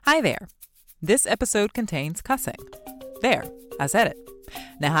Hi there. This episode contains cussing. There, I said it.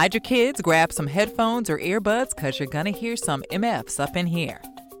 Now hide your kids, grab some headphones or earbuds, because you're going to hear some MFs up in here.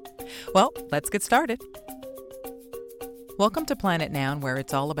 Well, let's get started. Welcome to Planet Noun, where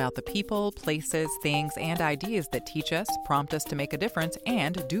it's all about the people, places, things, and ideas that teach us, prompt us to make a difference,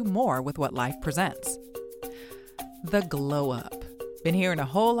 and do more with what life presents. The glow up. Been hearing a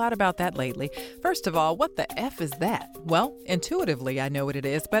whole lot about that lately. First of all, what the F is that? Well, intuitively I know what it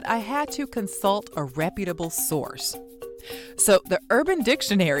is, but I had to consult a reputable source. So the Urban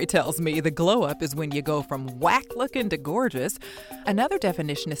Dictionary tells me the glow up is when you go from whack looking to gorgeous. Another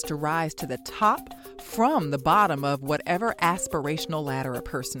definition is to rise to the top from the bottom of whatever aspirational ladder a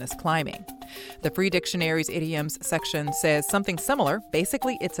person is climbing. The Free Dictionary's idioms section says something similar.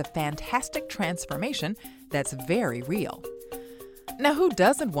 Basically, it's a fantastic transformation that's very real. Now, who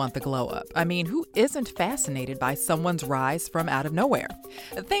doesn't want the glow up? I mean, who isn't fascinated by someone's rise from out of nowhere?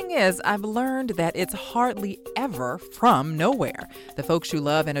 The thing is, I've learned that it's hardly ever from nowhere. The folks you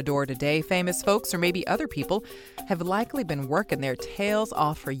love and adore today, famous folks or maybe other people, have likely been working their tails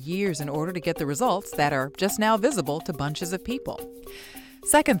off for years in order to get the results that are just now visible to bunches of people.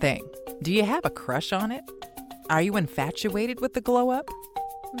 Second thing, do you have a crush on it? Are you infatuated with the glow up?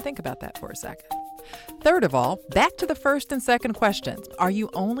 Think about that for a second. Third of all, back to the first and second questions. Are you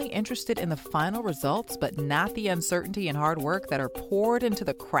only interested in the final results, but not the uncertainty and hard work that are poured into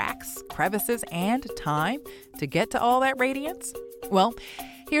the cracks, crevices, and time to get to all that radiance? Well,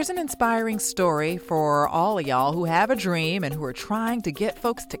 here's an inspiring story for all of y'all who have a dream and who are trying to get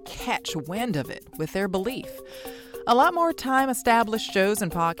folks to catch wind of it with their belief. A lot more time-established shows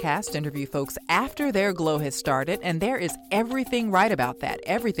and podcasts interview folks after their glow has started, and there is everything right about that,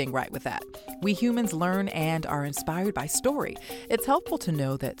 everything right with that. We humans learn and are inspired by story. It's helpful to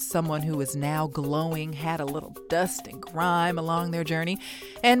know that someone who is now glowing had a little dust and grime along their journey,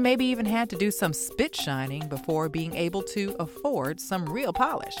 and maybe even had to do some spit shining before being able to afford some real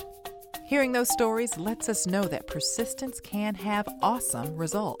polish. Hearing those stories lets us know that persistence can have awesome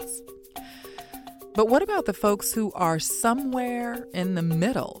results. But what about the folks who are somewhere in the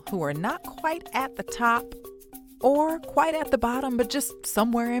middle, who are not quite at the top or quite at the bottom, but just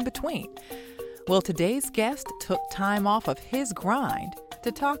somewhere in between? Well, today's guest took time off of his grind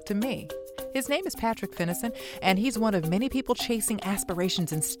to talk to me. His name is Patrick Finnison, and he's one of many people chasing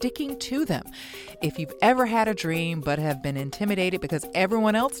aspirations and sticking to them. If you've ever had a dream but have been intimidated because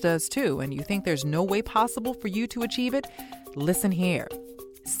everyone else does too, and you think there's no way possible for you to achieve it, listen here.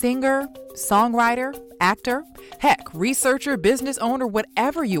 Singer, songwriter, actor, heck, researcher, business owner,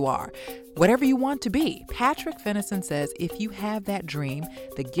 whatever you are, whatever you want to be, Patrick Finnison says if you have that dream,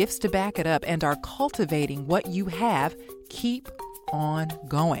 the gifts to back it up, and are cultivating what you have, keep on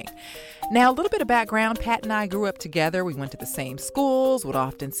going. Now, a little bit of background. Pat and I grew up together. We went to the same schools, would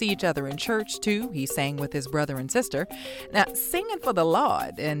often see each other in church too. He sang with his brother and sister. Now, singing for the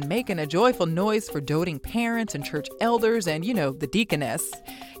Lord and making a joyful noise for doting parents and church elders and, the deaconess.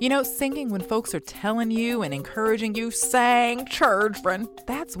 Singing when folks are telling you and encouraging you, sang, children,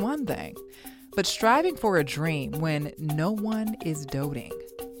 that's one thing. But striving for a dream when no one is doting,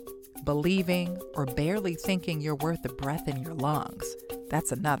 believing, or barely thinking you're worth the breath in your lungs,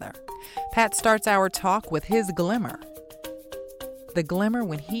 that's another. Pat starts our talk with his glimmer. The glimmer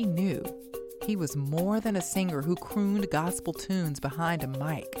when he knew he was more than a singer who crooned gospel tunes behind a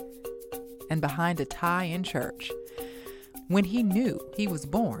mic and behind a tie in church. When he knew he was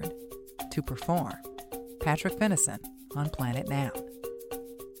born to perform. Patrick Finnison on Planet Noun.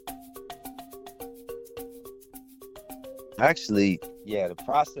 Actually, the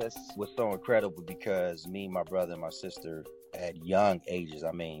process was so incredible because me, my brother, and my sister at young ages.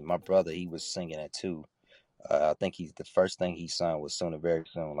 I mean, my brother, he was singing at 2. I think the first thing he sung was Soon and Very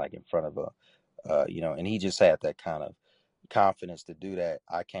Soon, like in front of and he just had that kind of confidence to do that.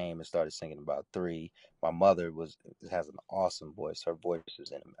 I came and started singing about 3. My mother has an awesome voice. Her voice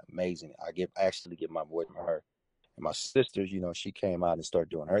is amazing. I actually get my voice from her. And my sisters, she came out and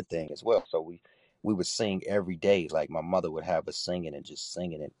started doing her thing as well. So we would sing every day. Like my mother would have us singing and just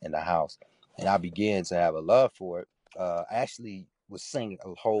singing it in the house. And I began to have a love for it. I actually was singing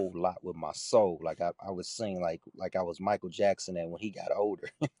a whole lot with my soul. Like I was singing like I was Michael Jackson and when he got older.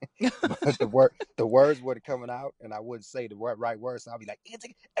 But the words weren't coming out and I wouldn't say the right words. So I'd be like, I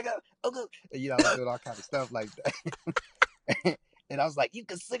was doing all kinds of stuff like that. And I was like, you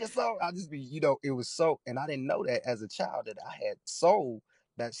can sing a song. I'll just be, it was so, and I didn't know that as a child that I had soul.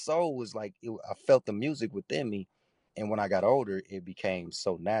 That soul was like, I felt the music within me. And when I got older, it became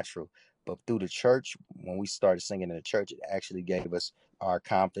so natural. But through the church, when we started singing in the church, it actually gave us our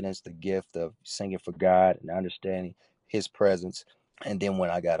confidence, the gift of singing for God and understanding his presence. And then when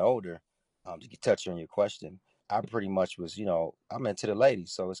I got older, to touch on your question, I pretty much was, I'm into the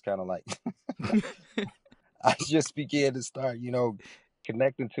ladies. So it's kind of like I just began to start,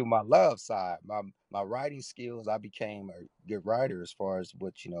 connecting to my love side, my writing skills. I became a good writer as far as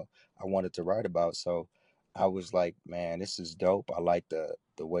what, I wanted to write about. So I was like, man, this is dope. I like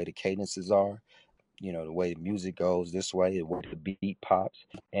the way the cadences are, the way the music goes this way, the way the beat pops.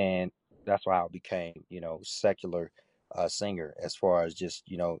 And that's why I became, secular singer as far as just,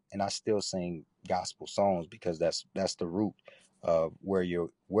 and I still sing gospel songs because that's the root of where your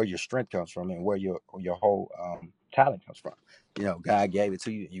strength comes from and where your whole talent comes from. God gave it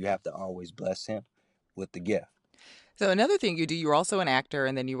to you. You have to always bless him with the gift. So another thing you do, you're also an actor,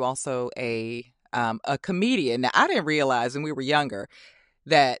 and then you're also a comedian. Now, I didn't realize when we were younger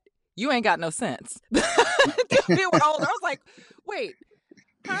that you ain't got no sense. Till we were older, I was like, wait,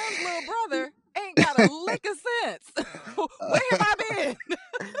 Herm's little brother ain't got a lick of sense. Where have I been?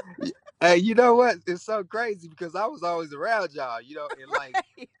 Hey, you know what? It's so crazy because I was always around y'all, and like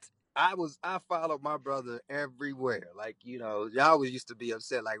Right. I followed my brother everywhere. Like, y'all always used to be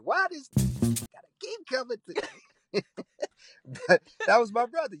upset, like, why does gotta keep coming to but that was my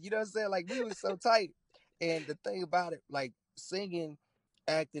brother, you know what I'm saying? Like we was so tight. And the thing about it, like singing,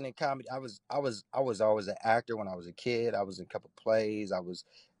 acting and comedy, I was always an actor when I was a kid. I was in a couple plays.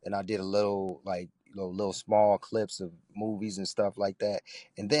 And I did a little like little small clips of movies and stuff like that.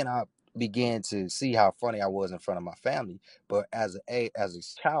 And then I began to see how funny I was in front of my family. But as a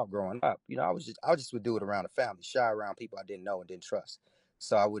child growing up, I just would do it around the family, shy around people I didn't know and didn't trust.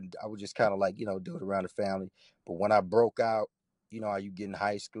 So I would just kind of like, do it around the family. But when I broke out, how you get in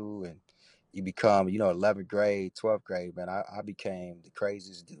high school and you become, 11th grade, 12th grade, man, I became the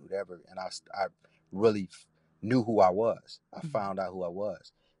craziest dude ever. And I really knew who I was. I found out who I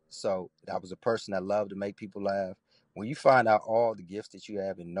was. So I was a person that loved to make people laugh. When you find out all the gifts that you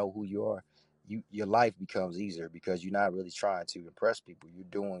have and know who you are, your life becomes easier because you're not really trying to impress people. You're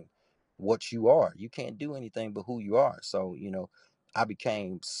doing what you are. You can't do anything but who you are. So, I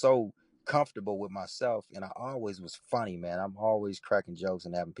became so comfortable with myself and I always was funny, man. I'm always cracking jokes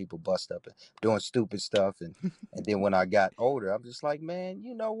and having people bust up and doing stupid stuff and then when I got older, I'm just like, man,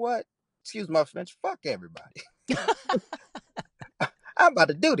 you know what? Excuse my French, fuck everybody. I'm about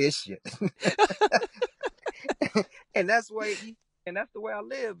to do this shit. and that's the way and that's the way I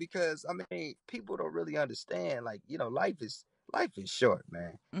live because I mean people don't really understand like life is short,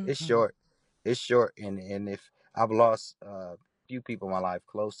 man. It's Mm-hmm. short. It's short. And if I've lost a few people in my life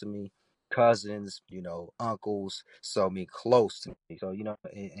close to me, cousins, uncles, so me close to me. So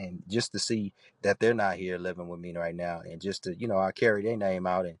and just to see that they're not here living with me right now, and just to I carry their name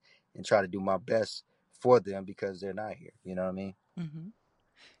out and try to do my best for them because they're not here. You know what I mean? Mm-hmm.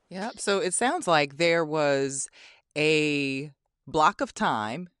 Yep. So it sounds like there was a block of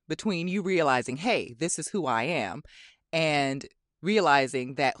time between you realizing, hey, this is who I am, and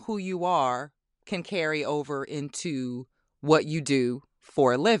realizing that who you are can carry over into what you do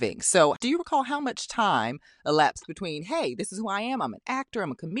for a living. So, do you recall how much time elapsed between, hey, this is who I am, I'm an actor,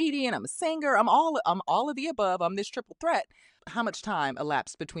 I'm a comedian, I'm a singer, I'm all of the above, I'm this triple threat. How much time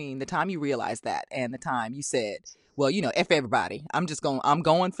elapsed between the time you realized that and the time you said, well, F everybody. I'm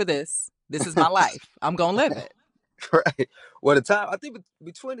going for this. This is my life. I'm going to live it. Right. Well, the time I think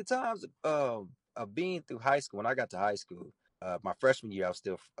between the times of being through high school, when I got to high school, my freshman year, I was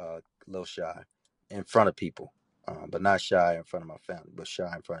still a little shy in front of people, but not shy in front of my family, but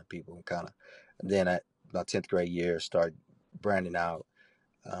shy in front of people, and kind of. Then at my 10th grade year, started branding out.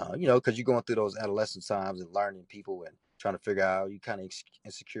 Because you're going through those adolescent times and learning people and trying to figure out you kind of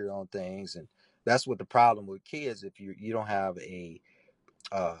insecure on things, and that's what the problem with kids if you don't have a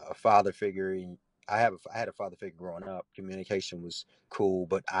father figure. And I had a father figure growing up. Communication was cool,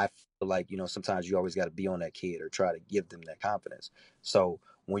 but I feel like sometimes you always got to be on that kid or try to give them that confidence. So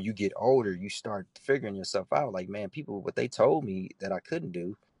when you get older, you start figuring yourself out. Like, man, people, what they told me that I couldn't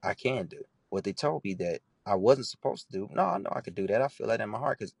do, I can do. What they told me that I wasn't supposed to do, no, I know I could do that. I feel that in my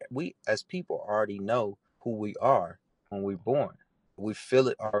heart because we, as people, already know who we are when we're born. We feel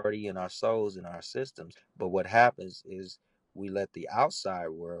it already in our souls and our systems. But what happens is we let the outside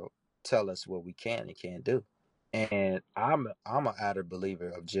world tell us what we can and can't do. And I'm an utter believer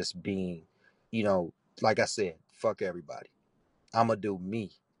of just being, you know, like I said, fuck everybody. I'm gonna do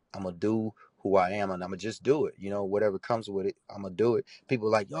me. I'm gonna do who I am, and I'm gonna just do it. Whatever comes with it, I'm gonna do it. People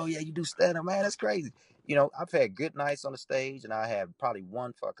are like, oh yeah, you do stand up, man. That's crazy. I've had good nights on the stage, and I had probably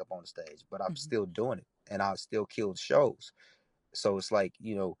one fuck up on the stage, but I'm Mhm. still doing it, and I still killed shows. So it's like,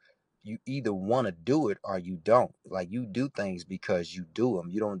 you either want to do it or you don't. Like you do things because you do them.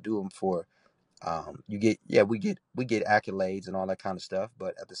 You don't do them for We get accolades and all that kind of stuff,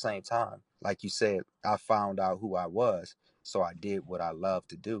 but at the same time, like you said, I found out who I was, so I did what I love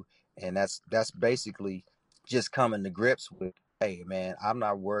to do. And that's basically just coming to grips with, hey man, I'm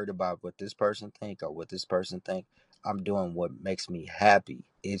not worried about what this person think or what this person think. I'm doing what makes me happy.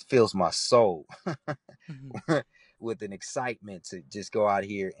 It fills my soul Mm-hmm. with an excitement to just go out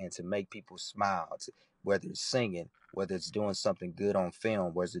here and to make people smile, whether it's singing, whether it's doing something good on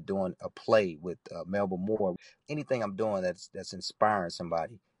film, whether it's doing a play with Melba Moore, anything I'm doing that's inspiring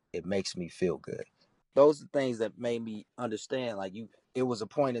somebody, it makes me feel good. Those are things that made me understand. Like you, it was a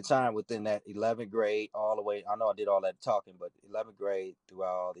point in time within that 11th grade all the way. I know I did all that talking, but 11th grade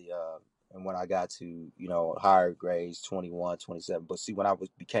throughout all the and when I got to, higher grades, 21, 27. But see, when I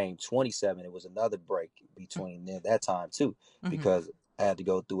became 27, it was another break between that time too, Mm-hmm. because I had to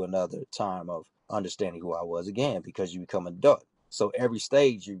go through another time of understanding who I was again, because you become an adult. So every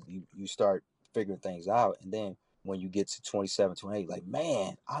stage you start figuring things out, and then when you get to 27, 28, like,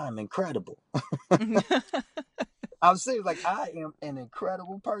 man, I'm incredible. I'm saying, like, I am an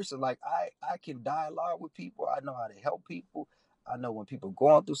incredible person. Like, I can dialogue with people. I know how to help people. I know when people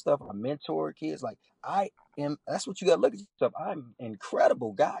going through stuff. I mentor kids. Like, I am. That's what you got to look at yourself. I'm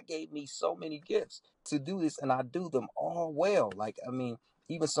incredible. God gave me so many gifts to do this, and I do them all well. Like, I mean,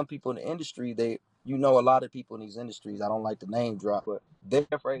 even some people in the industry, a lot of people in these industries. I don't like to name drop, but they're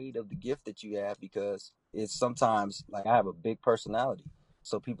afraid of the gift that you have, because it's sometimes like I have a big personality,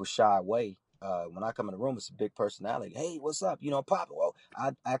 so people shy away when I come in the room. It's a big personality. Hey, what's up? Papa. Well,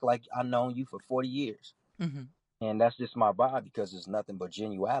 I act like I've known you for 40 years. Mm-hmm. And that's just my vibe, because there's nothing but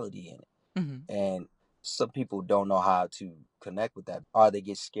genuality in it. Mm-hmm. And some people don't know how to connect with that, or they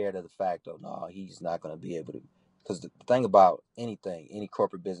get scared of the fact of, no, he's not going to be able to. Because the thing about anything, any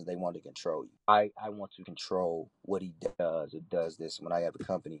corporate business, they want to control you. I want to control what he does or does this. When I have a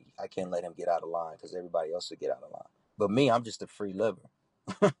company, I can't let him get out of line, because everybody else will get out of line. But me, I'm just a free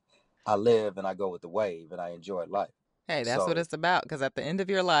liver. I live and I go with the wave and I enjoy life. Hey, that's what So, it's about. Because at the end of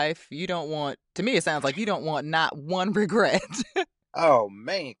your life, you don't want, to me, it sounds like you don't want not one regret. oh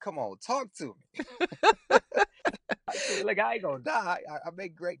man, come on, talk to me. Look, I ain't gonna die. I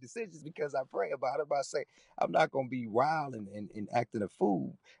make great decisions because I pray about it. But I say I'm not gonna be wild and acting a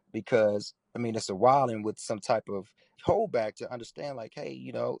fool, because I mean it's a wilding with some type of holdback to understand, like,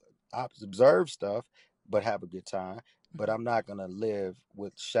 hey, I observe stuff, but have a good time. But I'm not gonna live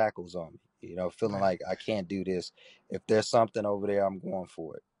with shackles on me. Feeling Right. like I can't do this. If there's something over there, I'm going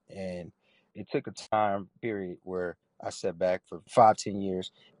for it. And it took a time period where I sat back for 5, 10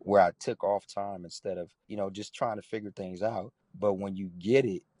 years, where I took off time instead of, just trying to figure things out. But when you get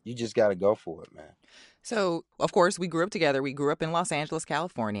it, you just got to go for it, man. So, of course, we grew up together. We grew up in Los Angeles,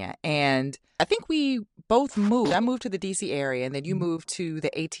 California. And I think we both moved. I moved to the DC area, and then you moved to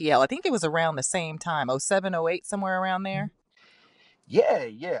the ATL. I think it was around the same time, 07, 08, somewhere around there. Yeah,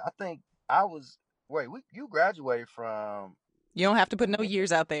 yeah. I think I was. Wait, you graduated from? You don't have to put no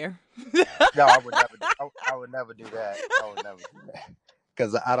years out there. No, I would never. I would never do that. I would never do that.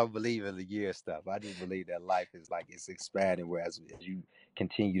 Because I don't believe in the year stuff. I just believe that life is like it's expanding. Whereas as you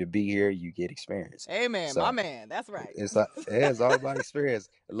continue to be here, you get experience. Amen, my So man. That's right. it's all about experience.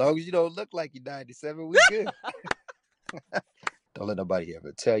 As long as you don't look like you're 97, we good. Don't let nobody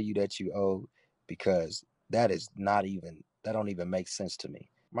ever tell you that you old, because that don't even make sense to me.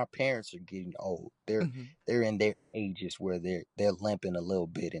 My parents are getting old. They're Hmm. they're in their ages where they're limping a little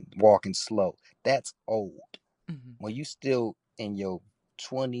bit and walking slow. That's old. Hmm. When you still in your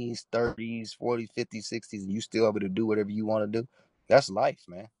 20s, 30s, 40s, 50s, 60s, and you still able to do whatever you want to do, that's life,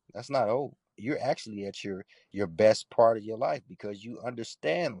 man. That's not old. You're actually at your best part of your life, because you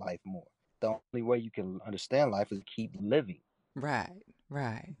understand life more. The only way you can understand life is keep living. Right,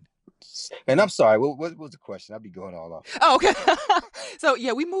 right. And I'm sorry, what was the question? I'll be going all off. Oh, okay. So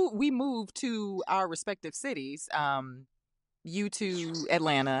yeah, we moved to our respective cities. You to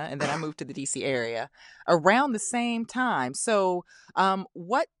Atlanta, and then I moved to the DC area around the same time. So,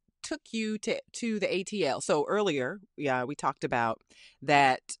 what took you to the ATL? So earlier, yeah, we talked about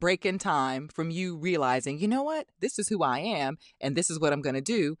that break in time from you realizing, you know what, this is who I am, and this is what I'm going to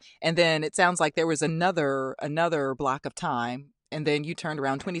do. And then it sounds like there was another block of time. And then you turned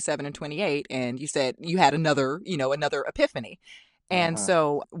around 27 and 28, and you said you had another epiphany. And Uh-huh.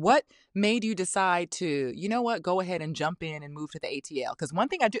 so, what made you decide to, you know what, go ahead and jump in and move to the ATL? Because one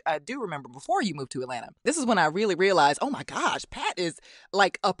thing I do remember before you moved to Atlanta, this is when I really realized, oh my gosh, Pat is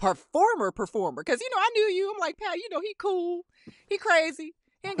like a performer. Because I knew you. I'm like, Pat, he cool, he crazy,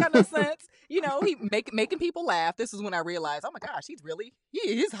 he ain't got no sense. He making people laugh. This is when I realized, oh my gosh, he's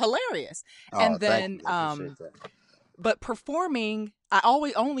hilarious. Oh, And thank then you. I appreciate that. But performing, I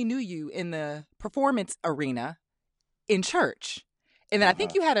always only knew you in the performance arena in church. And then I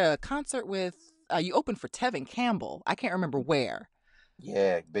think Uh-huh. you had a concert with, you opened for Tevin Campbell. I can't remember where.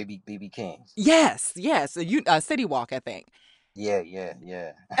 Yeah, baby BB Kings. Yes, yes. City Walk, I think. Yeah, yeah,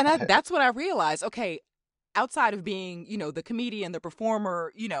 yeah. And that's when I realized, okay, outside of being, the comedian, the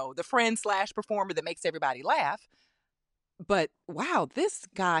performer, the friend slash performer that makes everybody laugh, but wow, this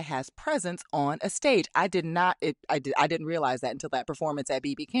guy has presence on a stage. I didn't realize that until that performance at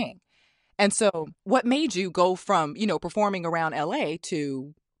BB King. And so what made you go from, performing around LA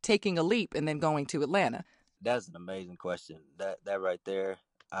to taking a leap and then going to Atlanta? That's an amazing question. That right there,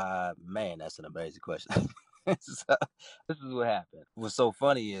 man, that's an amazing question. So, this is what happened. What's so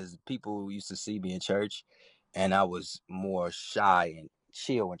funny is people used to see me in church, and I was more shy and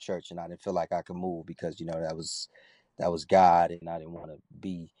chill in church, and I didn't feel like I could move because that was God, and I didn't want to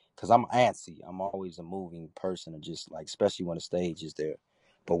be because I'm antsy. I'm always a moving person, and just like especially when the stage is there.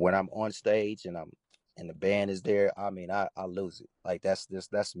 But when I'm on stage and the band is there, I mean, I lose it. Like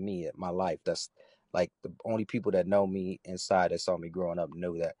that's me at my life. That's like the only people that know me inside that saw me growing up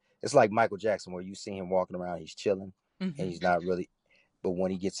knew that. It's like Michael Jackson, where you see him walking around, he's chilling, and Mm-hmm. he's not really. But when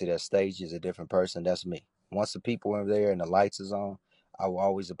he gets to that stage, he's a different person. That's me. Once the people are there and the lights is on, I will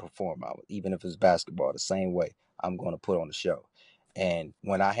always perform. Even if it's basketball, the same way I'm going to put on the show. And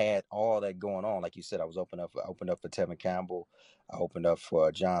when I had all that going on, like you said, I opened up for Tevin Campbell. I opened up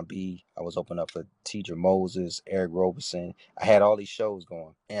for John B. I was opening up for Teacher Moses, Eric Roberson. I had all these shows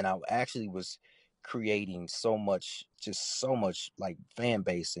going, and I actually was creating so much like fan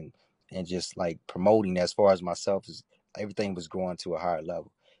base and just like promoting as far as myself as everything was going to a higher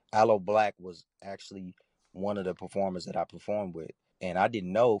level. Aloe Black was actually one of the performers that I performed with, and I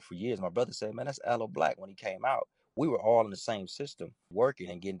didn't know for years. My brother said, "Man, that's Aloe Black." When he came out, we were all in the same system, working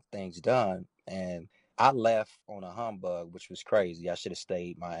and getting things done. And I left on a humbug, which was crazy. I should have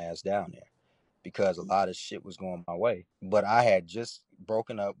stayed my ass down there because a lot of shit was going my way. But I had just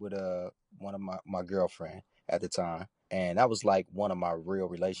broken up with one of my girlfriend at the time. And that was like one of my real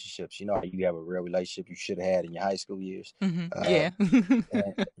relationships. You know how you have a real relationship you should have had in your high school years. Mm-hmm. Uh, Yeah.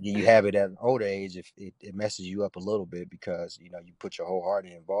 and you have it at an older age if it messes you up a little bit because you put your whole heart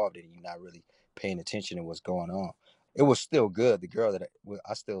involved in it, you're not really paying attention to what's going on. It was still good. The girl that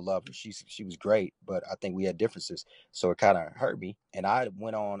I still love her. She was great, but I think we had differences, so it kind of hurt me. And I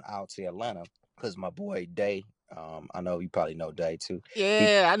went on out to Atlanta because my boy Day, I know you probably know Day too. He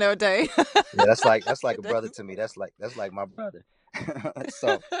Yeah, I know, Day. Yeah, that's like a brother to me. That's like my brother.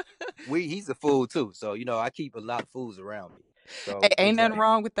 So he's a fool too. So I keep a lot of fools around me. So Ain't it's nothing like,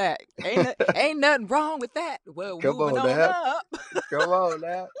 wrong with that. Ain't nothing wrong with that. Well, come moving on on now, up. come on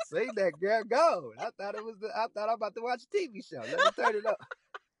now, say that girl, go. I thought I'm about to watch a TV show. Let me turn it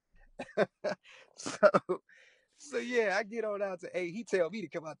up. so so yeah, I get on out to A. He tell me to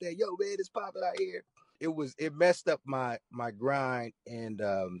come out there. Yo, man, it's popping out here. It messed up my grind and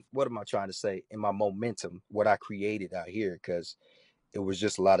what am I trying to say? In my momentum, what I created out here, because it was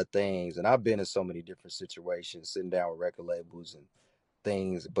just a lot of things. And I've been in so many different situations, sitting down with record labels and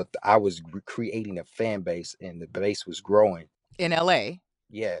things, but I was creating a fan base, and the base was growing. In LA.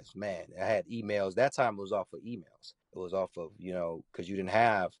 Yes, man. I had emails. That time it was off of emails. It was off of, because you didn't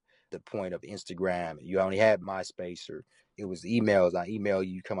have the point of Instagram. You only had MySpace, or it was emails. I email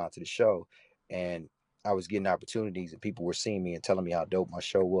you, come out to the show. And I was getting opportunities, and people were seeing me and telling me how dope my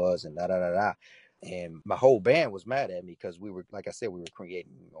show was and da da da da. And my whole band was mad at me because we were, like I said, we were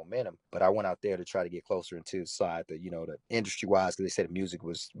creating momentum. But I went out there to try to get closer into the side, the industry wise, because they said the music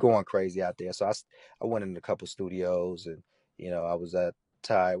was going crazy out there. So I went in a couple studios, and I was at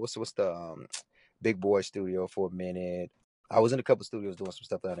Ty. What's the Big Boy studio for a minute. I was in a couple studios doing some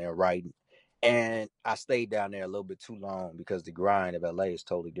stuff down there writing, and I stayed down there a little bit too long because the grind of LA is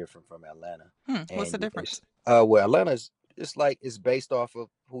totally different from Atlanta. What's the And difference? well, Atlanta's it's based off of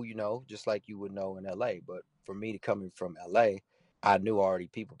who you know, just like you would know in LA. But for me to coming from LA, I knew already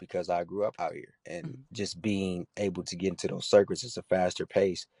people because I grew up out here, and Mhm. just being able to get into those circuits, it's a faster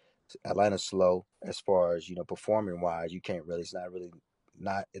pace. Atlanta's slow as far as performing wise. You can't really. It's not really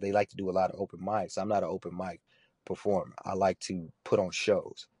not. They like to do a lot of open mics. I'm not an open mic performer. I like to put on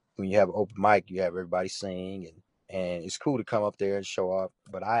shows. When you have an open mic, you have everybody sing, and it's cool to come up there and show off.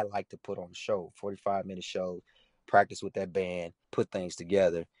 But I like to put on a show, 45-minute show, practice with that band, put things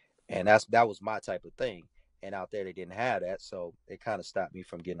together, and that was my type of thing. And out there, they didn't have that, so it kind of stopped me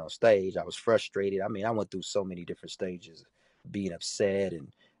from getting on stage. I was frustrated. I mean, I went through so many different stages, being upset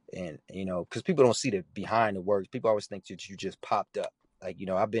and because people don't see the behind the works. People always think that you just popped up. Like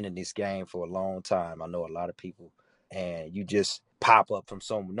I've been in this game for a long time. I know a lot of people, and you just pop up from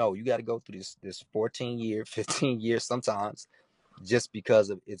someone. No, you got to go through this 14 year, 15 years sometimes, just because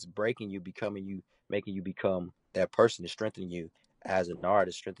of it's breaking you, becoming you, making you become that person, to strengthen you as an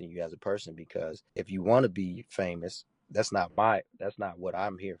artist, strengthen you as a person. Because if you want to be famous, that's not what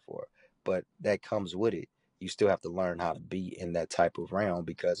I'm here for. But that comes with it. You still have to learn how to be in that type of realm,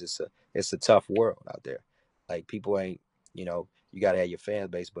 because it's a tough world out there. Like, people ain't, you got to have your fan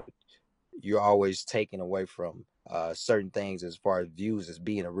base, but you're always taken away from certain things as far as views as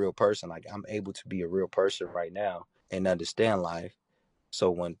being a real person. Like, I'm able to be a real person right now and understand life.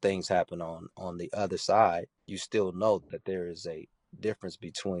 So when things happen on the other side, you still know that there is a difference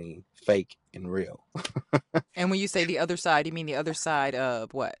between fake and real. And when you say the other side, you mean the other side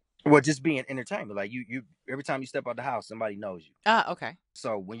of what? Well, just being entertainment. Like, you every time you step out the house, somebody knows you. Ah, okay.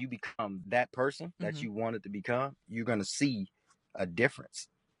 So when you become that person that Mm-hmm. you wanted to become, you're gonna see a difference.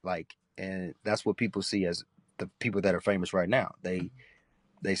 Like, and that's what people see as the people that are famous right now. They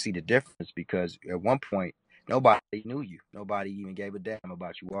see the difference, because at one point nobody knew you. Nobody even gave a damn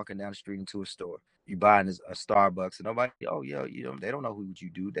about you walking down the street into a store. You buying a Starbucks, and nobody, oh yeah, they don't know who you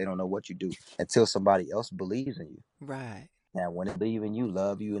do. They don't know what you do until somebody else believes in you. Right. Now, when they believe in you,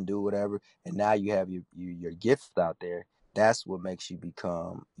 love you, and do whatever, and now you have your gift out there, that's what makes you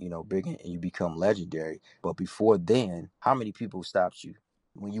become, big, and you become legendary. But before then, how many people stopped you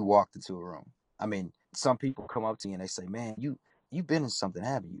when you walked into a room? I mean, some people come up to you and they say, "Man, you've been in something,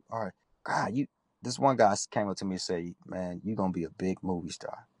 haven't you?" Or, "God, you." This one guy came up to me and said, "Man, you're gonna be a big movie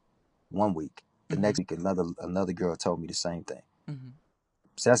star." One week, the Mm-hmm. next week, another girl told me the same thing. Mm-hmm.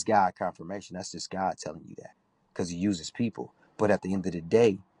 So that's God confirmation. That's just God telling you that, because He uses people. But at the end of the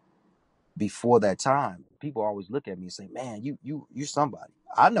day, before that time, people always look at me and say, "Man, you somebody."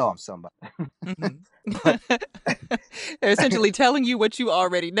 I know I'm somebody, Mm-hmm. but They're essentially telling you what you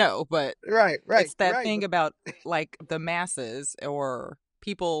already know, but right, right, it's that right. thing But about like the masses or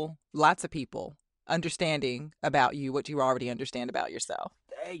people, lots of people understanding about you what you already understand about yourself.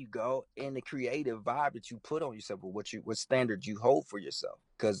 there you go. And the creative vibe that you put on yourself, or what standard you hold for yourself,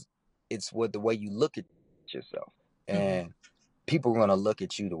 because it's what the way you look at yourself, Mm-hmm. and people are gonna look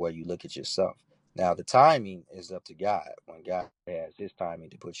at you the way you look at yourself. Now, the timing is up to God. When God has His timing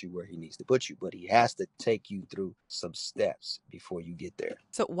to put you where He needs to put you, but He has to take you through some steps before you get there.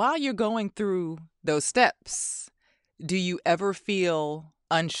 So while you're going through those steps, do you ever feel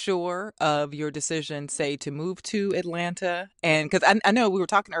unsure of your decision, say, to move to Atlanta? And because I know we were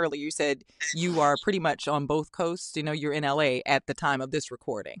talking earlier, you said you are pretty much on both coasts. You're in LA at the time of this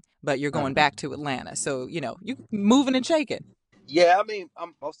recording, but you're going back to Atlanta. So, you moving and shaking. Yeah, I mean,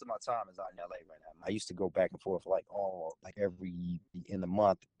 most of my time is out in LA right now. I used to go back and forth like every in the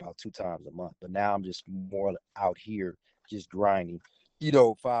month, about 2 times a month. But now I'm just more out here, just grinding.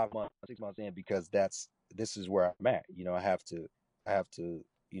 5 months, 6 months in, because this is where I'm at. I have to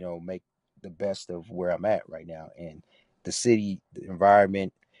make the best of where I'm at right now, and the city, the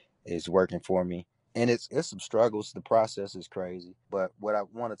environment is working for me. And it's some struggles. The process is crazy, but what I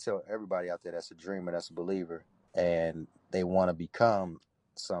want to tell everybody out there that's a dreamer, that's a believer, and they want to become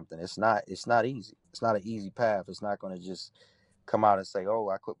something. It's not easy. It's not an easy path. It's not going to just come out and say, "Oh,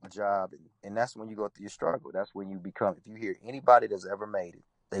 I quit my job," and that's when you go through your struggle. That's when you become. If you hear anybody that's ever made it,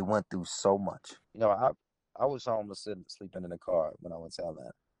 they went through so much. I was homeless, sitting sleeping in the car when I went to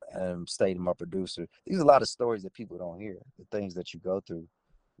Atlanta, and stayed with my producer. These are a lot of stories that people don't hear. The things that you go through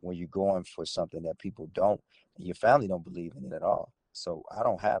when you're going for something that people don't, and your family don't believe in it at all. So I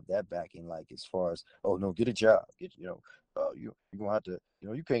don't have that backing, like, as far as, "Oh no, get a job, you're gonna have to,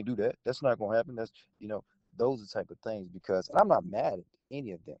 you can't do that. That's not gonna happen." That's those are the type of things, because, and I'm not mad at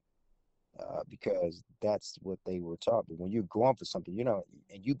any of them, because that's what they were taught. But when you're going for something,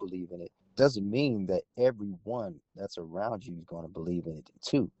 and you believe in it, doesn't mean that everyone that's around you is going to believe in it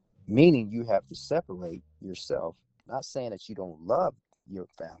too. Meaning, you have to separate yourself. Not saying that you don't love your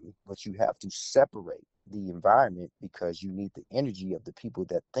family, but you have to separate the environment, because you need the energy of the people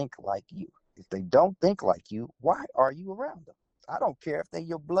that think like you. If they don't think like you, why are you around them? I don't care if they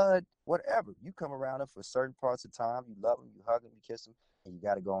your blood, whatever. You come around them for certain parts of time. You love them, you hug them, you kiss them, and you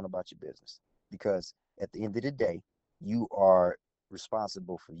got to go on about your business. Because at the end of the day, you are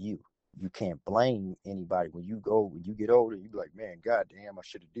responsible for you. You can't blame anybody. When you get older, you be like, "Man, goddamn, I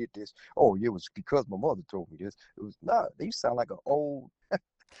should have did this. Oh, it was because my mother told me this." It was not. You sound like an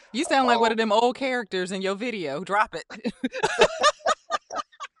You sound like one old. of them old characters in your video. Drop it.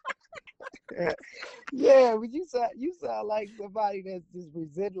 Yeah, but you sound like somebody that's just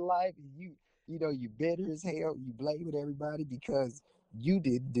resenting life, and you bitter as hell. You blaming everybody because you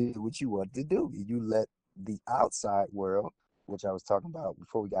didn't do what you wanted to do. You let the outside world, which I was talking about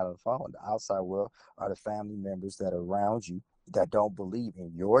before we got on the phone, the outside world are the family members that are around you, that don't believe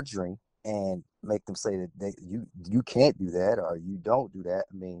in your dream and make them say that you can't do that or you don't do that.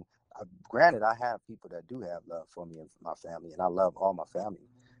 I mean, granted, I have people that do have love for me and my family, and I love all my family.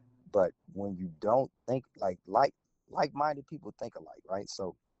 But when you don't think like-minded people think alike, right?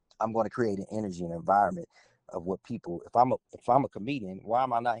 So I'm going to create an energy and environment of what people. If I'm a comedian, why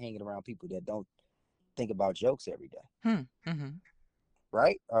am I not hanging around people that don't think about jokes every day, Hmm. Mm-hmm.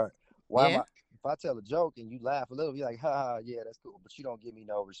 right? Or why am Yeah. I? If I tell a joke and you laugh a little, you're like, "Ha ha, yeah, that's cool," but you don't give me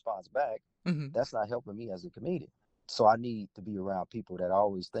no response back. Mm-hmm. That's not helping me as a comedian. So I need to be around people that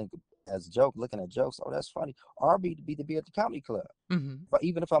always think as a joke, looking at jokes. Oh, that's funny. Or be at the comedy club. Mm-hmm. But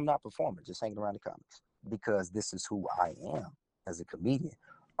even if I'm not performing, just hanging around the comics because this is who I am as a comedian.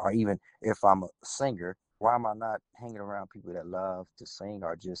 Or even if I'm a singer, why am I not hanging around people that love to sing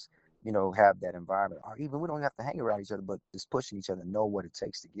or just, have that environment? Or even we don't have to hang around each other, but just pushing each other, know what it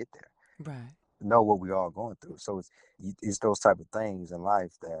takes to get there, Right. know what we're all going through. So it's those type of things in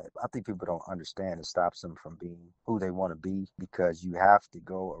life that I think people don't understand. It stops them from being who they want to be because you have to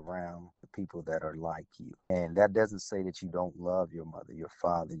go around the people that are like you. And that doesn't say that you don't love your mother, your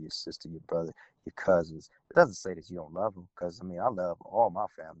father, your sister, your brother, your cousins. It doesn't say that you don't love them because I mean I love all my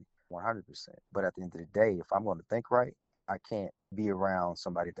family 100%. But at the end of the day, if I'm going to think right, I can't be around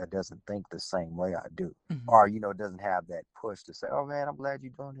somebody that doesn't think the same way I do, Mm-hmm. or doesn't have that push to say, "Oh man, I'm glad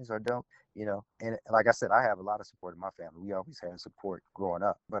you're doing this," or don't. And like I said, I have a lot of support in my family. We always had support growing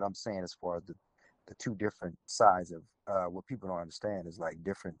up. But I'm saying as far as the two different sides of what people don't understand is like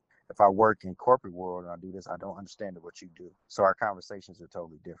different. If I work in corporate world and I do this, I don't understand what you do. So our conversations are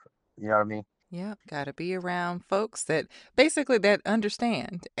totally different. You know what I mean? Yeah, got to be around folks that basically that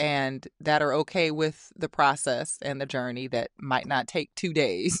understand and that are okay with the process and the journey that might not take 2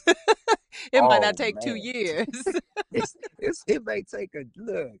 days. It might not Oh take two man, years. it may take a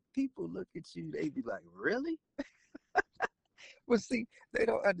look. People look at you, they be like, really? Well, see, they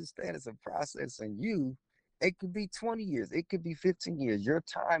don't understand it's a process, and it could be 20 years, it could be 15 years. Your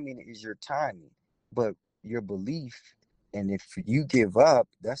timing is your timing, but your belief, and if you give up,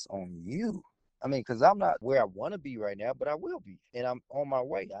 that's on you. I mean, because I'm not where I want to be right now, but I will be, and I'm on my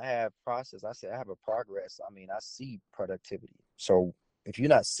way. I have process. I said I have a progress. I mean, I see productivity. So if you're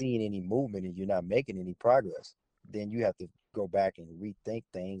not seeing any movement and you're not making any progress, then you have to go back and rethink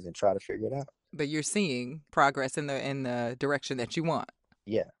things and try to figure it out. But you're seeing progress in the direction that you want.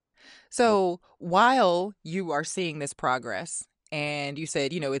 Yeah. But So while you are seeing this progress, and you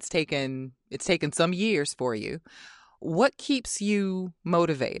said, it's taken some years for you, what keeps you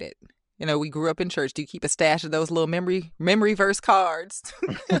motivated? We grew up in church. Do you keep a stash of those little memory verse cards?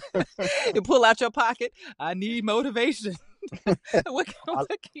 You pull out your pocket. I need motivation. I, What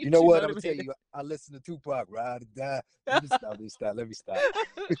you keeps know you what? I'm gonna tell motivated? you. I listen to Tupac, ride or die. Let me stop. Let me stop. Let me stop.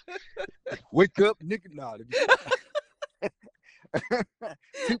 Wake up, nigga. No, let me stop.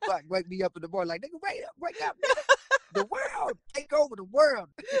 Tupac wake me up in the morning like, nigga, wake up, nigga. The world, take over the world.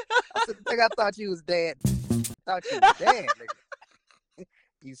 I said, nigga, I thought you was dead. I thought you was dead, nigga.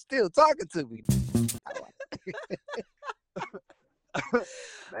 You still talking to me. Oh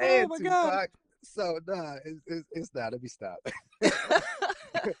Man, my God. Tupac. So nah, it's not. Let me stop.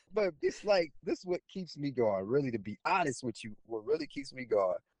 But it's like this is what keeps me going. Really, to be honest with you, what really keeps me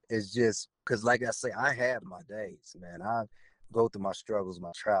going is just because, like I say, I have my days, man. I go through my struggles,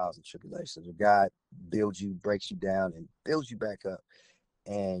 my trials and tribulations. God builds you, breaks you down, and builds you back up.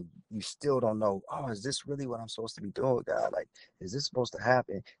 And you still don't know, oh, is this really what I'm supposed to be doing with God? Like, is this supposed to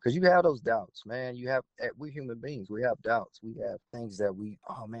happen? Because you have those doubts, man. We're human beings. We have doubts. We have things that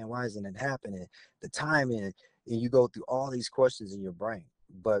oh man, why isn't it happening? The timing, and you go through all these questions in your brain.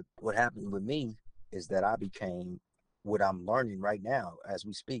 But what happened with me is that I became what I'm learning right now as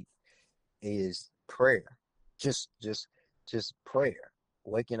we speak is prayer. Just prayer.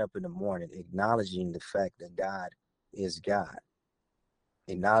 Waking up in the morning, acknowledging the fact that God is God,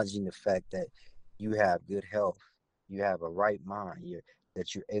 acknowledging the fact that you have good health, you have a right mind,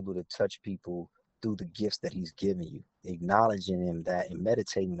 that you're able to touch people through the gifts that He's given you, acknowledging Him that and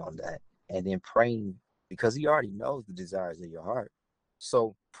meditating on that, and then praying because He already knows the desires of your heart.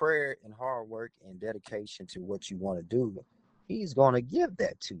 So, prayer and hard work and dedication to what you want to do, He's going to give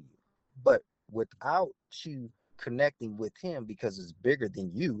that to you. But without you connecting with Him because it's bigger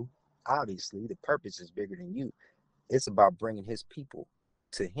than you, obviously, the purpose is bigger than you. It's about bringing His people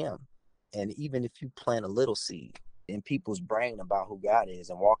to Him. And even if you plant a little seed in people's brain about who God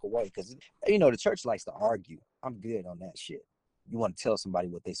is and walk away, because the church likes to argue. I'm good on that shit. You want to tell somebody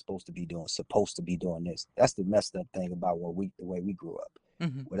what they're supposed to be doing this. That's the messed up thing about the way we grew up.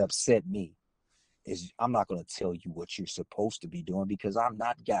 Mm-hmm. What upset me is I'm not going to tell you what you're supposed to be doing because I'm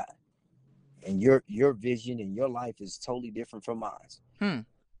not God. and your vision and your life is totally different from mine. Hmm.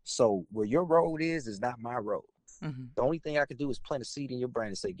 So where your road is not my road. Mm-hmm. The only thing I can do is plant a seed in your brain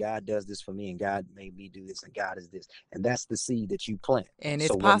and say, God does this for me, and God made me do this, and God is this. And that's the seed that you plant. And it's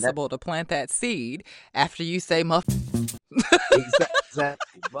So when that possible to plant that seed after you say muff.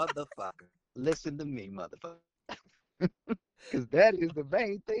 exactly, motherfucker. Listen to me, motherfucker. Because that is the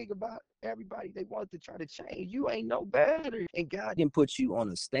main thing about everybody. They want to try to change. You ain't no better. And God didn't put you on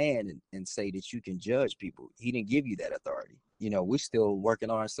a stand and say that you can judge people. He didn't give you that authority. We're still working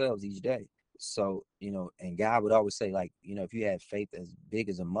on ourselves each day. So, and God would always say, like, if you had faith as big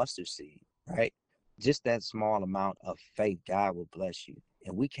as a mustard seed, right? Just that small amount of faith, God will bless you.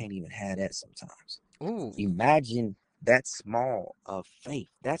 And we can't even have that sometimes. Ooh. Imagine that small of faith,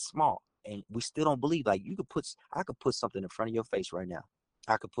 that small. And we still don't believe. Like I could put something in front of your face right now.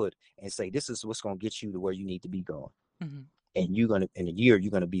 I could put and say, this is what's gonna get you to where you need to be going. Mm-hmm. And you're gonna in a year,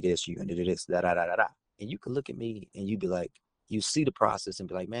 you're gonna be this, you're gonna do this, da da da da da. And you can look at me and you be like, you see the process and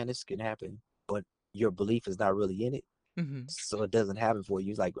be like, man, this can happen, but your belief is not really in it. Mm-hmm. So it doesn't happen for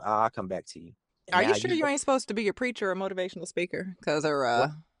you. It's like, I'll come back to you. And Are you now sure you you ain't supposed to be a preacher or a motivational speaker? Because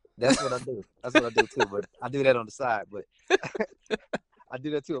what that's what I do. That's what I do too. But I do that on the side. But I do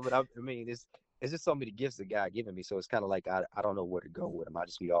that too. But I mean, it's just so many gifts that God given me. So it's kind of like I don't know where to go with them. I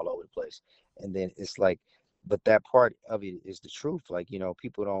just be all over the place. And then it's like, but that part of it is the truth. Like,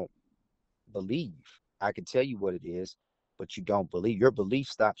 people don't believe. I can tell you what it is, but you don't believe. Your belief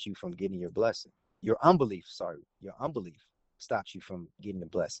stops you from getting your blessing. Your unbelief stops you from getting the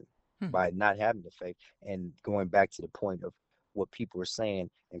blessing Hmm. by not having the faith. And going back to the point of what people are saying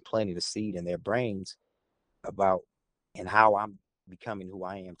and planting the seed in their brains about and how I'm becoming who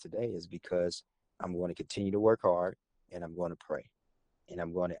I am today is because I'm going to continue to work hard and I'm going to pray and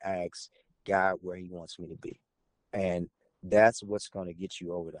I'm going to ask God where he wants me to be. And that's what's going to get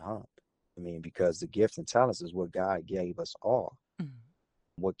you over the hump. I mean, because the gifts and talents is what God gave us all. Mm-hmm.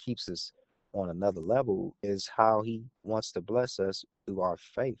 What keeps us on another level is how he wants to bless us through our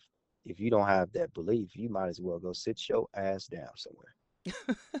faith. If you don't have that belief, you might as well go sit your ass down somewhere.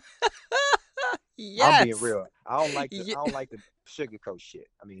 I'm being Yes. real. I don't like the sugarcoat shit.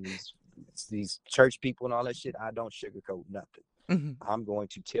 I mean, these church people and all that shit, I don't sugarcoat nothing. Mm-hmm. I'm going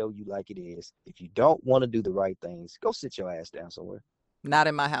to tell you like it is. If you don't want to do the right things, go sit your ass down somewhere. Not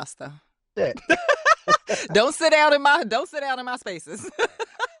in my house though. Yeah. Don't sit out in my spaces.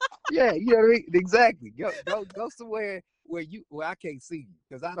 Yeah, you know what I mean? Exactly. Go somewhere where I can't see you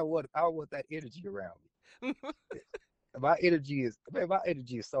because I don't want that energy around me. My energy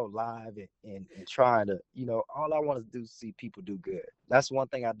is so live and trying to, all I want to do is see people do good. That's one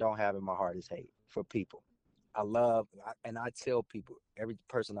thing I don't have in my heart is hate for people. And I tell people, every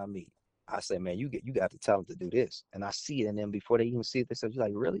person I meet, I say, man, you got the talent to do this. And I see it in them before they even see it. They say,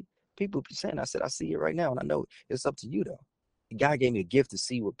 like, really? People be saying, I said, I see it right now. And I know it's up to you though. God gave me a gift to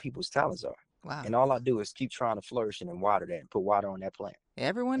see what people's talents are. Wow. And all I do is keep trying to flourish and water that and put water on that plant.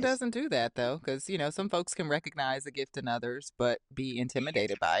 Everyone It's, doesn't do that though, because some folks can recognize a gift in others, but be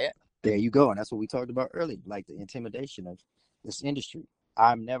intimidated by it. there you go. And that's what we talked about earlier, like the intimidation of this industry.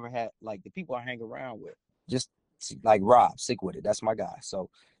 I've never had like the people I hang around with, just like Rob, sick with it. That's my guy. So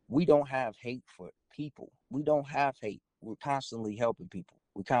we don't have hate for people. We don't have hate. We're constantly helping people.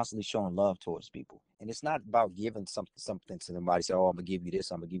 We're constantly showing love towards people. And it's not about giving something to somebody. Say, oh, I'm gonna give you this,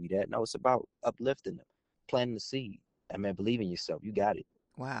 I'm gonna give you that. No, it's about uplifting them, planting the seed. I mean, believe in yourself. You got it.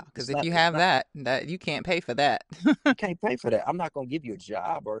 Wow, because It's if not. you It's have not. that you can't pay for that. You can't pay for that. I'm not gonna give you a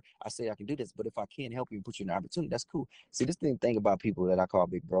job or I say I can do this, but if I can't help you and put you in an opportunity, that's cool. See, this thing about people that I call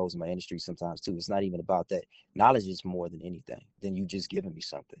big bros in my industry sometimes too. It's not even about that. Knowledge is more than anything than you just giving me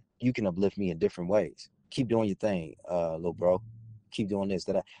something. You can uplift me in different ways. Keep doing your thing, little bro. Keep doing this.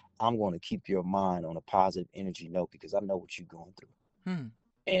 I'm going to keep your mind on a positive energy note because I know what you're going through, Hmm.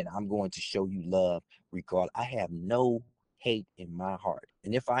 and I'm going to show you love regardless. I have no hate in my heart.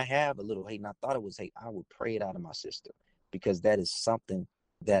 And if I have a little hate and I thought it was hate, I would pray it out of my system because that is something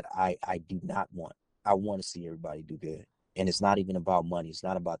that I do not want. I want to see everybody do good. And it's not even about money. It's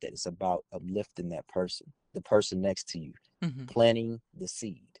not about that. It's about uplifting that person, the person next to you, Mm-hmm. planting the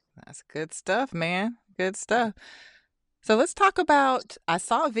seed. That's good stuff, man. Good stuff. So let's talk about. I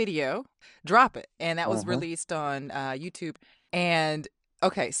saw a video, Drop It, and that was Uh-huh. released on YouTube. And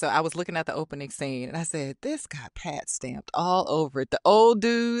okay, so I was looking at the opening scene and I said, this got Pat stamped all over it. The old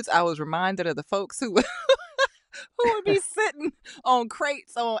dudes, I was reminded of the folks who Who would be sitting on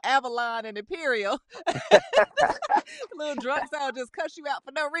crates on Avalon and Imperial? Little drunks that'll just cuss you out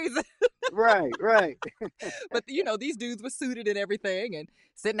for no reason. Right, right. But these dudes were suited and everything and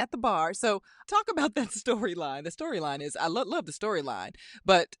sitting at the bar. So talk about that storyline. The storyline is, I love the storyline,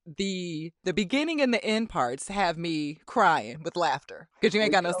 but the beginning and the end parts have me crying with laughter because you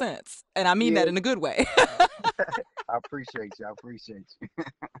ain't got no sense. And I mean that in a good way. I appreciate you. I appreciate you.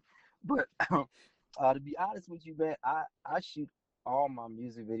 But to be honest with you, man, I shoot all my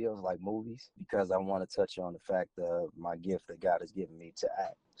music videos like movies because I want to touch on the fact of my gift that God has given me to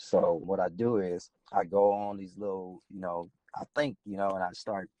act. So what I do is I go on these little, I think, and I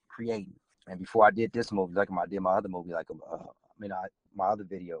start creating. And before I did this movie, like I did my other movie, my other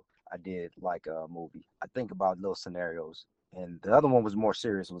video, I did like a movie. I think about little scenarios, and the other one was more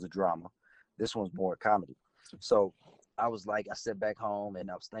serious, it was a drama. This one's more comedy. So I sat back home and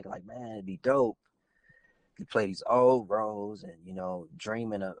I was thinking like, man, it'd be dope to play these old roles and,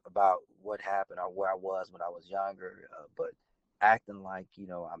 dreaming about what happened or where I was when I was younger, but acting like,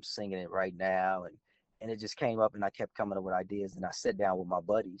 I'm singing it right now. And it just came up and I kept coming up with ideas. And I sat down with my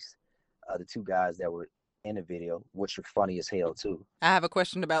buddies, the two guys that were in the video, which are funny as hell too. I have a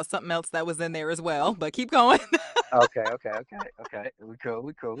question about something else that was in there as well, but keep going. Okay. We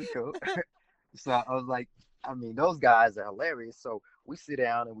cool. So I was like, those guys are hilarious. So we sit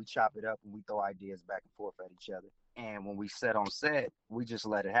down and we chop it up and we throw ideas back and forth at each other. And when we set on set, we just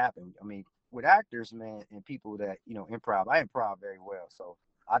let it happen. With actors, man, and people that, improv, I improv very well. So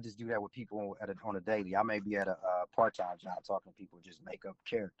I just do that with people on a daily. I may be at a part-time job talking to people, just make up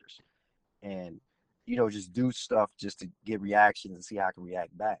characters and, just do stuff just to get reactions and see how I can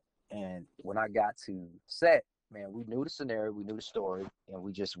react back. And when I got to set, man, we knew the scenario, we knew the story, and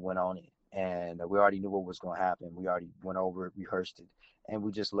we just went on it. And we already knew what was going to happen. We already went over it, rehearsed it, and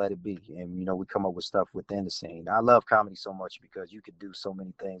we just let it be. And, we come up with stuff within the scene. I love comedy so much because you could do so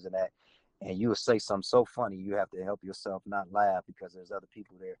many things in that. And you will say something so funny, you have to help yourself not laugh because there's other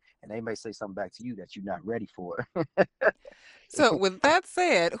people there. And they may say something back to you that you're not ready for. So with that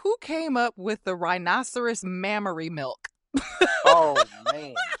said, who came up with the rhinoceros mammary milk? Oh,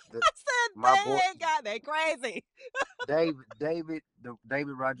 man. I said, they crazy. David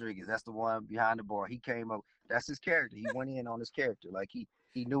Rodriguez, that's the one behind the bar. He came up, that's his character. He went in on his character. Like he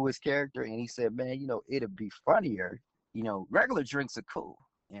knew his character and he said, man, it'd be funnier. Regular drinks are cool.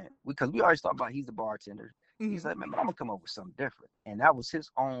 And because we always talk about he's the bartender. Mm-hmm. He's like, man, I'm gonna come up with something different. And that was his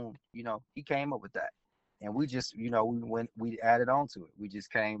own, he came up with that. And we just, we added on to it. We just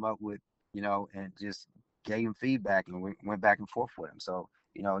came up with, and just gave him feedback and we went back and forth with him. So,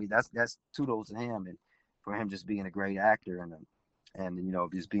 that's kudos to him and for him just being a great actor and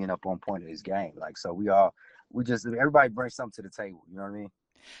just being up on point of his game. Like, so everybody brings something to the table. You know what I mean?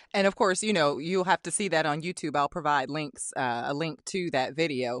 And of course, you'll have to see that on YouTube. I'll provide a link to that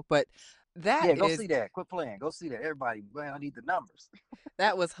video. But go see that. Quit playing. Go see that. Everybody, man, I need the numbers.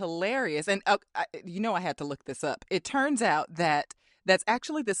 That was hilarious. And I had to look this up. It turns out that's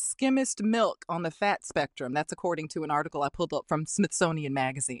actually the skimmest milk on the fat spectrum. That's according to an article I pulled up from Smithsonian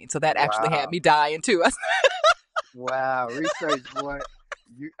Magazine. So that actually had me dying too. Wow, research, boy.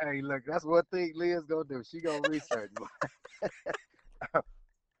 Hey, look, that's one thing Leah's gonna do. She gonna research, boy. I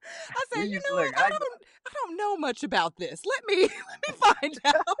said, I don't know much about this. Let me find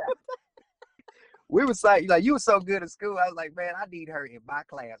out. We were like, you were so good at school. I was like, man, I need her in my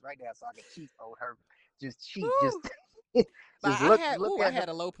class right now so I can cheat on her. Just cheat. Ooh. I had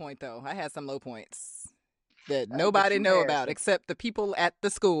a low point though. I had some low points that nobody know about except the people at the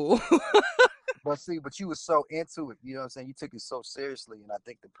school. But you were so into it. You know what I'm saying? You took it so seriously, and I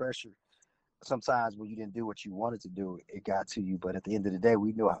think the pressure. Sometimes when you didn't do what you wanted to do, it got to you. But at the end of the day,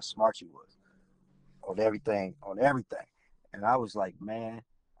 we knew how smart you was on everything. And I was like, man,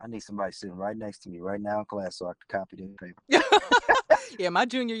 I need somebody sitting right next to me right now in class so I can copy this paper. Yeah, my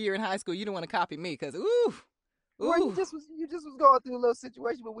junior year in high school, you didn't want to copy me because, ooh. Well, you just was going through a little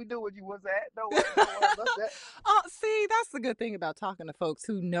situation, but we knew what you was at. No worry about that. See, that's the good thing about talking to folks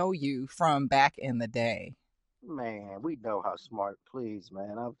who know you from back in the day. Man, we know how smart. Please,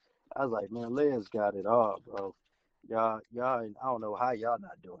 man. I was like, man, Liz got it all, bro. Y'all, I don't know how y'all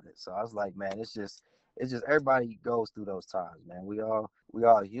not doing it. So I was like, man, it's just everybody goes through those times, man. We all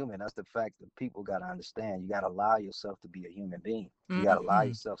human. That's the fact that people gotta understand. You gotta allow yourself to be a human being. You gotta allow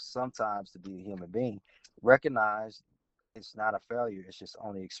yourself sometimes to be a human being. Recognize it's not a failure. It's just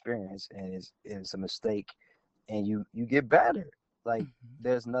only experience, and it's a mistake, and you get better. Like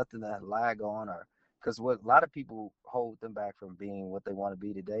there's nothing that lag on because what a lot of people hold them back from being what they want to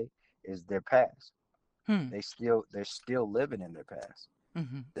be today is their past. They're still living in their past.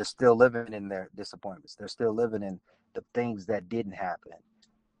 Mm-hmm. They're still living in their disappointments. They're still living in the things that didn't happen.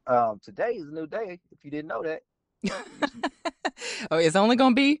 Today is a new day. If you didn't know that, Oh, it's only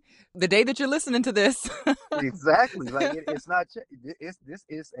gonna be the day that you're listening to this. exactly. Like it's not. It's this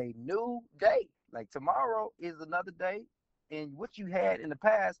is a new day. Like tomorrow is another day, and what you had in the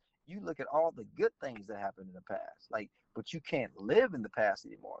past, you look at all the good things that happened in the past. Like, but you can't live in the past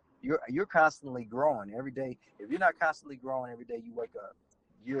anymore. You're constantly growing every day. If you're not constantly growing every day you wake up,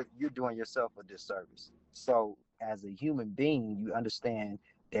 you're doing yourself a disservice. So as a human being, you understand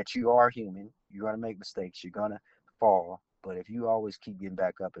that you are human. You're gonna make mistakes. You're gonna fall. But if you always keep getting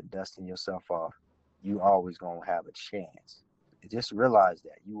back up and dusting yourself off, you always gonna have a chance. Just realize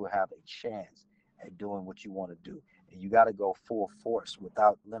that you will have a chance at doing what you want to do. And you got to go full force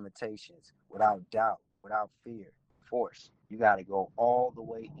without limitations, without doubt, without fear. Force. You got to go all the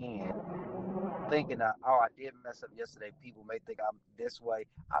way in, thinking that, oh, I did mess up yesterday. People may think I'm this way.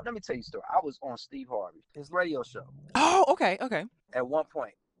 Let me tell you a story. I was on Steve Harvey, his radio show, Oh, okay, okay. at one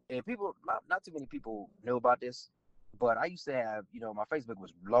point, and people, not too many people knew about this, but I used to have, my Facebook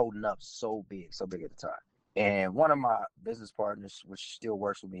was loading up so big at the time. And one of my business partners, which still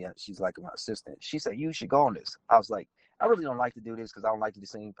works with me, she's like my assistant. She said, "You should go on this." I was like, "I really don't like to do this because I don't like to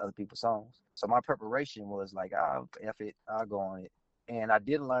sing other people's songs." So my preparation was like, "I'll F it, I'll go on it." And I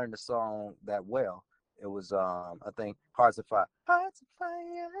didn't learn the song that well. It was, I think, Hearts of Fire. Hearts of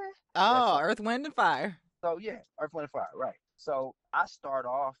Fire. That Oh, song. Earth, Wind, and Fire. So yeah, Earth, Wind, and Fire, right? So I start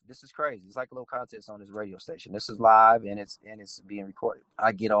off. This is crazy. It's like a little contest on this radio station. This is live and it's being recorded.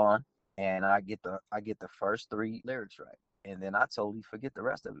 I get on and I get the first three lyrics right, and then I totally forget the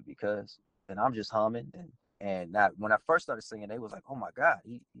rest of it because then I'm just humming and not, when I first started singing, they was like, "Oh my God,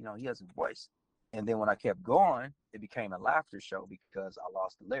 he has a voice." And then when I kept going, it became a laughter show because I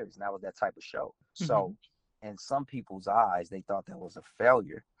lost the lyrics, and that was that type of show. Mm-hmm. So in some people's eyes, they thought that was a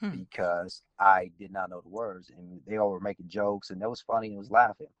failure Hmm. because I did not know the words, and they all were making jokes, and that was funny and was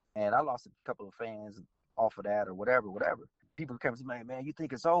laughing. And I lost a couple of fans off of that or whatever, whatever. People came to me, "Man, you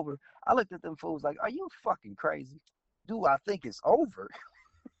think it's over?" I looked at them fools like, "Are you fucking crazy? Do I think it's over?"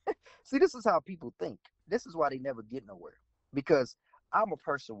 See, this is how people think. This is why they never get nowhere. Because I'm a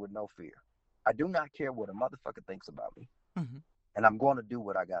person with no fear. I do not care what a motherfucker thinks about me. Mm-hmm. And I'm going to do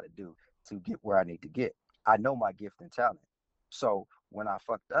what I got to do to get where I need to get. I know my gift and talent. So when I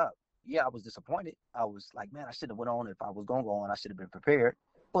fucked up, yeah, I was disappointed. I was like, man, I should have went on. If I was going to go on, I should have been prepared.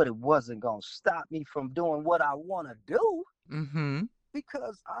 But it wasn't going to stop me from doing what I want to do Mm-hmm.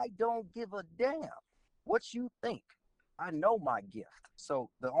 because I don't give a damn what you think. I know my gift. So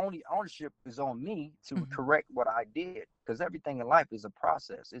the only ownership is on me to Mm-hmm. correct what I did because everything in life is a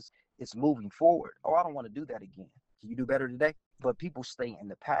process. It's moving forward. Oh, I don't want to do that again. Can you do better today? But people stay in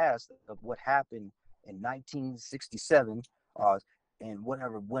the past of what happened in 1967 uh, and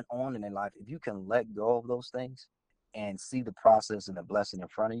whatever went on in their life. If you can let go of those things and see the process and the blessing in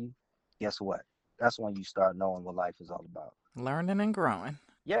front of you, guess what? That's when you start knowing what life is all about. Learning and growing.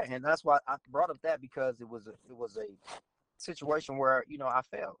 Yeah, and that's why I brought up that because it was a situation where I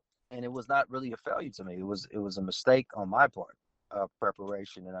failed, and it was not really a failure to me. It was a mistake on my part of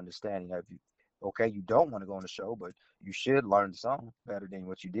preparation and understanding. If you, okay, you don't want to go on the show, but you should learn the song better than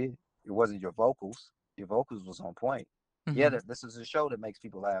what you did. It wasn't your vocals. Your vocals was on point. Yeah, Mm-hmm. this is a show that makes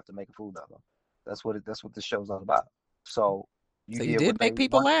people laugh to make a fool out of them. That's what the show's all about. So you So you did what did they make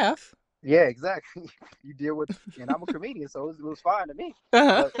people want. laugh. Yeah, exactly. You did what, and I'm a comedian, so it was fine to me.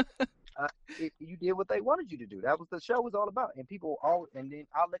 Uh-huh. But you did what they wanted you to do. That was the show was all about. And people all, and then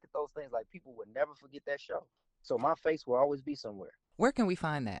I look at those things like people would never forget that show. So my face will always be somewhere. Where can we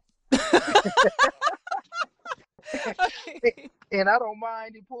find that? And I don't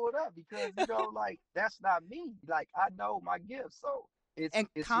mind to pull it up because like that's not me. Like I know my gift, so it's And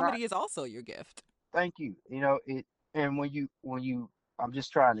it's not. comedy is also your gift. Thank you. It. And when you, I'm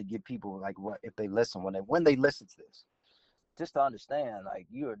just trying to get people like what if they listen when they listen to this, just to understand like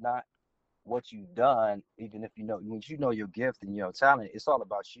you are not what you've done, even if once you know your gift and your talent, it's all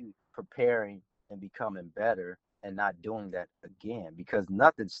about you preparing and becoming better and not doing that again because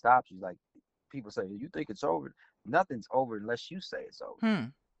nothing stops you. Like people say, you think it's over? Nothing's over unless you say it's over. Hmm.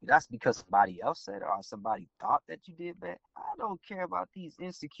 That's because somebody else said it or somebody thought that you did that. I don't care about these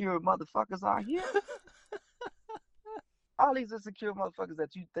insecure motherfuckers out here. All these insecure motherfuckers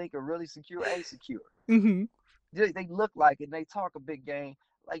that you think are really secure ain't secure. Mm-hmm. They look like it and they talk a big game.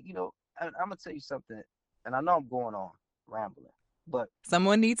 Like, I'm gonna tell you something, and I know I'm going on rambling, but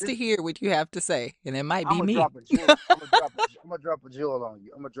Someone needs to this hear what you have to say, and it might I'm be gonna me. drop a jewel. I'm gonna drop a jewel on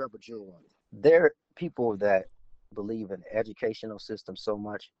you. I'm gonna drop a jewel on you. There are people that believe in the educational system so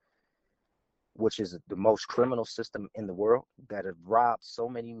much which is the most criminal system in the world that have robbed so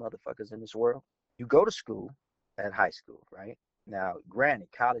many motherfuckers in this world. You go to school at high school, right? Now, granted,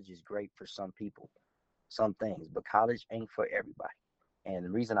 college is great for some people, some things, but college ain't for everybody. And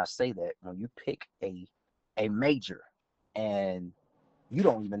the reason I say that, when you pick a major and you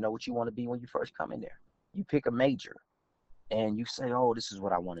don't even know what you want to be when you first come in there, you pick a major and you say, oh, this is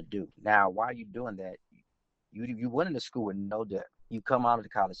what I want to do. Now, while you're doing that, you went into school with no debt. You come out of the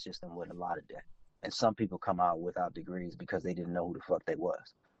college system with a lot of debt. And some people come out without degrees because they didn't know who the fuck they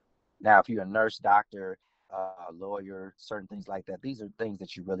was. Now, if you're a nurse, doctor, lawyer, certain things like that, these are things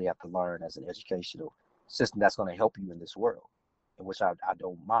that you really have to learn as an educational system that's going to help you in this world, in which I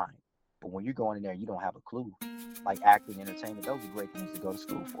don't mind. But when you're going in there, you don't have a clue. Like acting, entertainment, those are great things to go to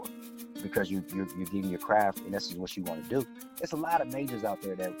school for, because you're getting your craft, and this is what you want to do. There's a lot of majors out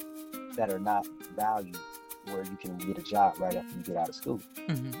there that are not valued, where you can get a job right after you get out of school.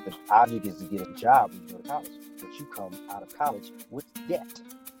 Mm-hmm. The object is to get a job when you go to college, but you come out of college with debt,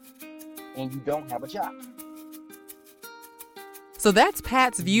 and you don't have a job. So that's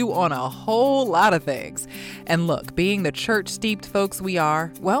Pat's view on a whole lot of things. And look, being the church-steeped folks we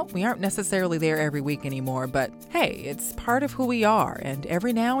are, well, we aren't necessarily there every week anymore, but hey, it's part of who we are. And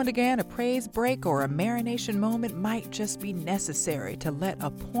every now and again, a praise break or a marination moment might just be necessary to let a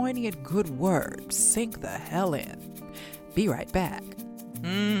poignant good word sink the hell in. Be right back.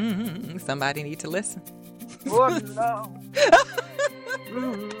 Somebody need to listen. Oh, no.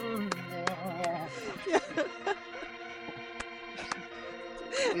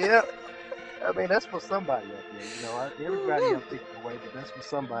 Yeah, I mean, that's for somebody out there. You know, everybody I'm thinking away, but that's for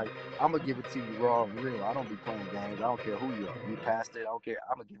somebody. I'm going to give it to you raw and real. I don't be playing games. I don't care who you are. You pastor, I don't care.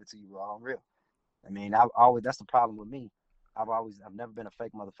 I'm going to give it to you raw and real. I mean, that's the problem with me. I've never been a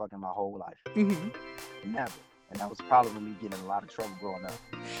fake motherfucker in my whole life. Mm-hmm. Never. And that was the problem with me getting in a lot of trouble growing up.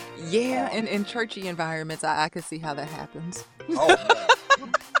 Yeah, and in churchy environments, I could see how that happens. Oh,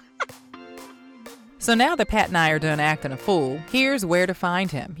 man. So now that Pat and I are done acting a fool, here's where to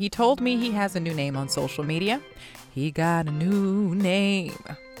find him. He told me he has a new name on social media. He got a new name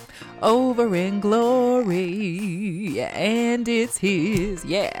over in glory, and it's his.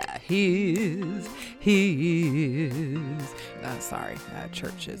 Yeah, his. Sorry,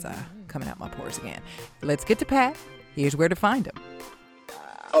 church is coming out my pores again. Let's get to Pat. Here's where to find him.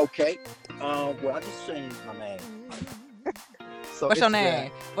 Okay. Well, I just changed my name. So What's your name?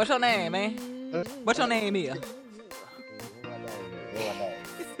 What's your name, man? What's your name here?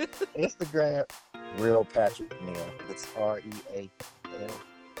 Instagram, Real Patrick Neal. It's RealPatrick.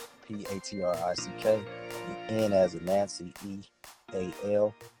 N as in Nancy,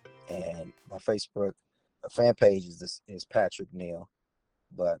 EAL. And my Facebook fan page is Patrick Neal,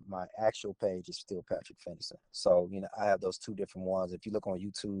 but my actual page is still Patrick Fennison. So, you know, I have those two different ones. If you look on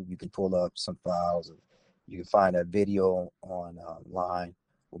YouTube, you can pull up some files. You can find a video online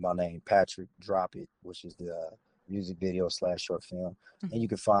with my name, Patrick Drop It, which is the music video / short film. Mm-hmm. And you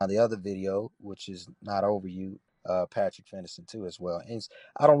can find the other video, which is Not Over You, Patrick Fennison too as well. And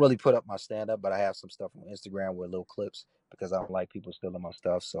I don't really put up my stand-up, but I have some stuff on Instagram with little clips because I don't like people stealing my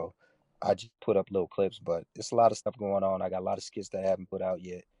stuff. So I just put up little clips, but it's a lot of stuff going on. I got a lot of skits that I haven't put out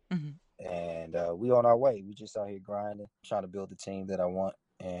yet. Mm-hmm. And we on our way. We just out here grinding, trying to build the team that I want,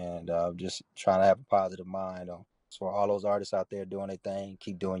 and just trying to have a positive mind on. So for all those artists out there doing their thing,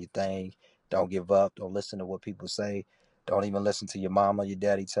 keep doing your thing. Don't give up. Don't listen to what people say. Don't even listen to your mama, your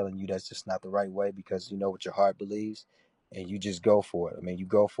daddy telling you that's just not the right way, because you know what your heart believes, and you just go for it. I mean, you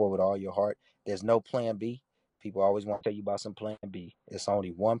go for it with all your heart. There's no plan B. People always want to tell you about some plan B. It's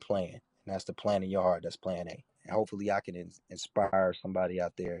only one plan, and that's the plan in your heart. That's plan A. And hopefully I can inspire somebody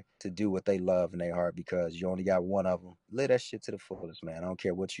out there to do what they love in their heart, because you only got one of them. Live that shit to the fullest, man. I don't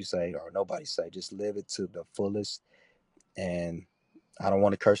care what you say or nobody say. Just live it to the fullest. And I don't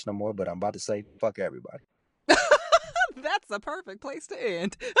want to curse no more, but I'm about to say fuck everybody. That's a perfect place to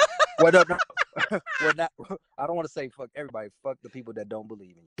end. Well, no. Well, not, I don't want to say fuck everybody. Fuck the people that don't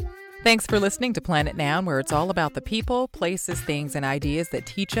believe in you. Thanks for listening to Planet Noun, where it's all about the people, places, things, and ideas that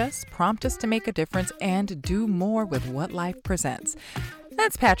teach us, prompt us to make a difference, and do more with what life presents.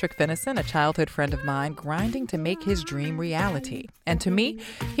 That's Patrick Fennison, a childhood friend of mine, grinding to make his dream reality. And to me,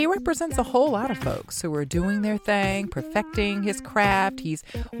 he represents a whole lot of folks who are doing their thing, perfecting his craft. He's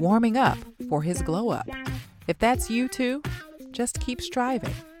warming up for his glow up. If that's you too, just keep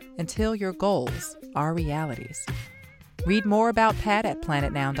striving until your goals are realities. Read more about Pat at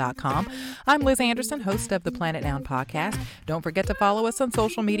planetnoun.com. I'm Liz Anderson, host of the Planet Noun podcast. Don't forget to follow us on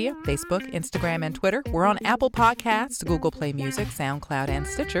social media, Facebook, Instagram, and Twitter. We're on Apple Podcasts, Google Play Music, SoundCloud, and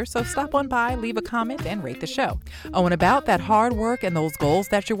Stitcher, so stop on by, leave a comment, and rate the show. Oh, and about that hard work and those goals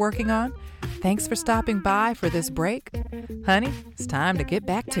that you're working on, Thanks for stopping by for this break. Honey, it's time to get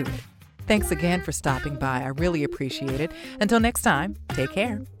back to it. Thanks again for stopping by. I really appreciate it. Until next time, take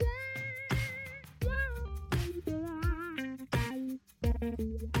care.